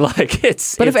 So I mean,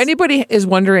 it's. But if anybody is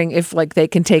wondering if they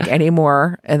can take any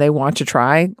more and they want to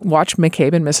try, watch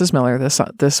McCabe and Mrs. Miller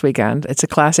this weekend. It's a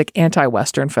classic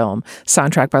anti-Western film,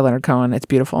 soundtrack by Leonard Cohen. It's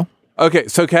beautiful. Okay,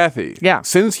 so Kathy. Yeah.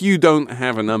 Since you don't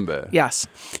have a number. Yes.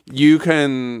 You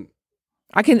can.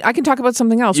 I can talk about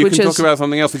something else. Talk about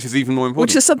something else, which is even more important.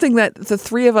 Which is something that the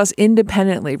three of us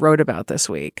independently wrote about this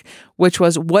week, which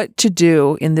was what to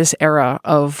do in this era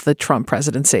of the Trump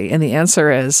presidency. And the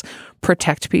answer is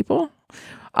protect people,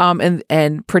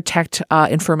 and protect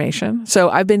information. So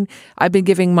I've been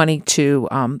giving money to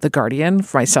the Guardian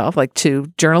for myself, like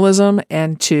to journalism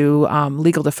and to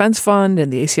Legal Defense Fund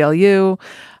and the ACLU.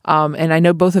 And I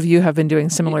know both of you have been doing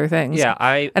similar things. Yeah,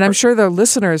 I'm sure the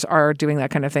listeners are doing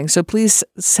that kind of thing. So please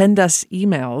send us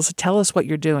emails, tell us what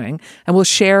you're doing, and we'll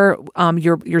share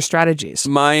your strategies.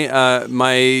 My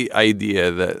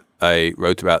idea that I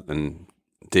wrote about and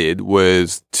did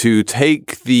was to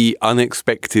take the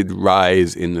unexpected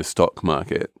rise in the stock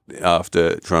market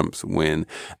after Trump's win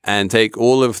and take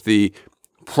all of the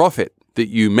profit that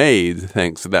you made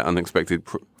thanks to that unexpected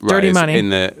rise in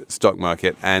the stock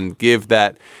market and give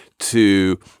that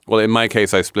to, well, in my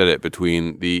case, I split it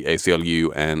between the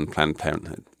ACLU and Planned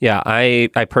Parenthood. Yeah, I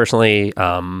personally,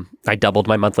 I doubled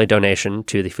my monthly donation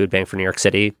to the Food Bank for New York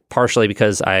City, partially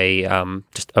because I've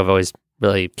always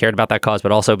really cared about that cause,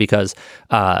 but also because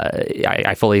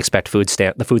I fully expect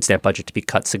the food stamp budget to be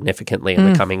cut significantly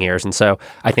in the coming years. And so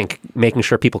I think making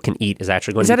sure people can eat is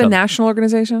actually going to become... Is that a national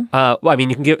organization? Well, I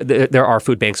mean, you can there are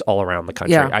food banks all around the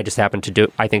country. Yeah. I just happen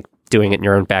to I think doing it in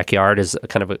your own backyard is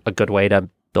kind of a good way to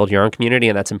build your own community,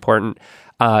 and that's important.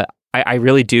 I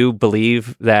really do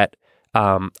believe that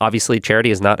obviously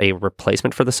charity is not a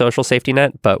replacement for the social safety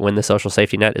net, but when the social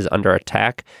safety net is under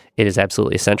attack, it is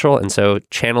absolutely essential. And so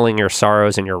channeling your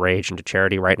sorrows and your rage into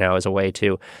charity right now is a way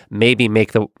to maybe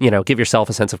give yourself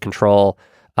a sense of control,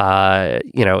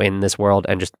 in this world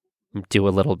and just do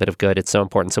a little bit of good. It's so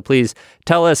important. So please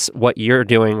tell us what you're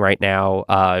doing right now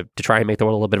to try and make the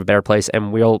world a little bit of a better place.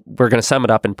 And we're going to sum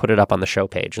it up and put it up on the show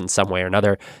page in some way or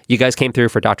another. You guys came through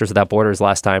for Doctors Without Borders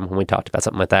last time when we talked about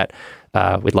something like that.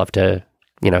 We'd love to,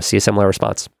 see a similar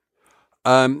response.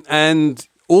 And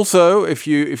also, if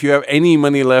you have any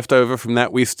money left over from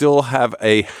that, we still have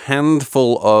a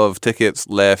handful of tickets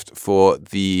left for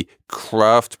the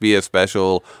craft beer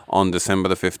special on December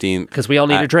the 15th. Because we all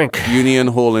need a drink. Union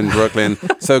Hall in Brooklyn.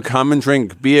 So come and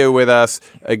drink beer with us.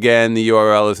 Again, the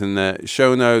URL is in the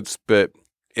show notes, but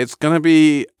it's going to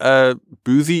be a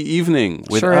boozy evening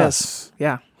with us. Is.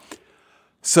 Yeah.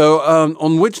 So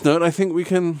on which note, I think we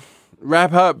can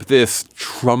wrap up this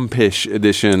Trumpish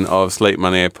edition of Slate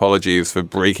Money. Apologies for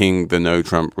breaking the no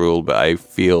Trump rule, but I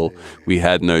feel we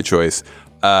had no choice.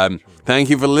 Thank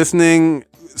you for listening.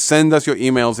 Send us your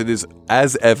emails. It is,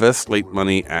 as ever,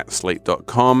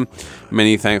 slatemoney@slate.com.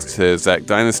 Many thanks to Zach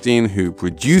Dynastine, who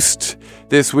produced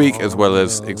this week, as well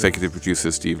as executive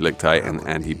producers Steve Lickteig and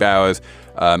Andy Bowers.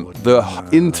 The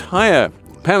entire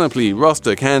Panoply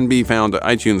roster can be found at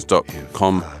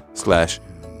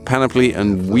itunes.com/Panoply,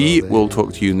 and we will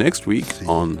talk to you next week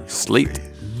on Slate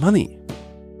Money.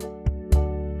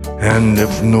 And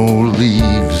if no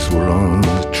leaves were on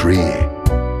the tree,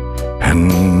 and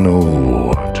no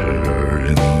water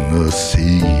in the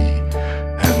sea,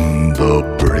 and the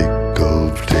break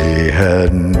of day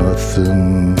had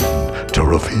nothing to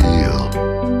reveal,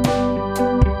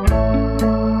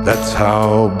 that's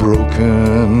how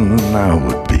broken I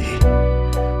would be,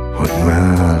 what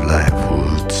my life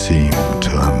would seem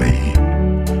to me.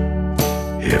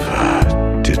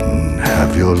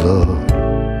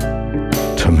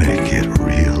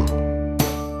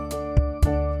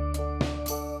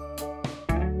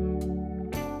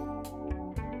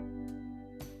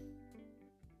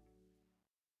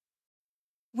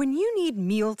 When you need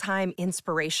mealtime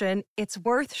inspiration, it's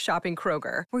worth shopping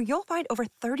Kroger, where you'll find over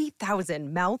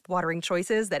 30,000 mouth-watering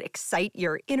choices that excite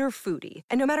your inner foodie.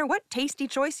 And no matter what tasty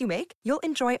choice you make, you'll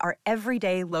enjoy our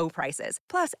everyday low prices,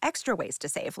 plus extra ways to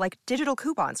save, like digital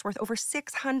coupons worth over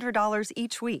 $600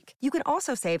 each week. You can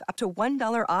also save up to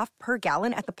 $1 off per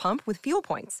gallon at the pump with fuel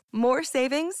points. More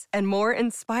savings and more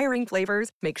inspiring flavors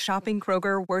make shopping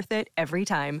Kroger worth it every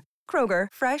time. Kroger,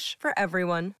 fresh for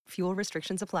everyone. Fuel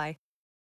restrictions apply.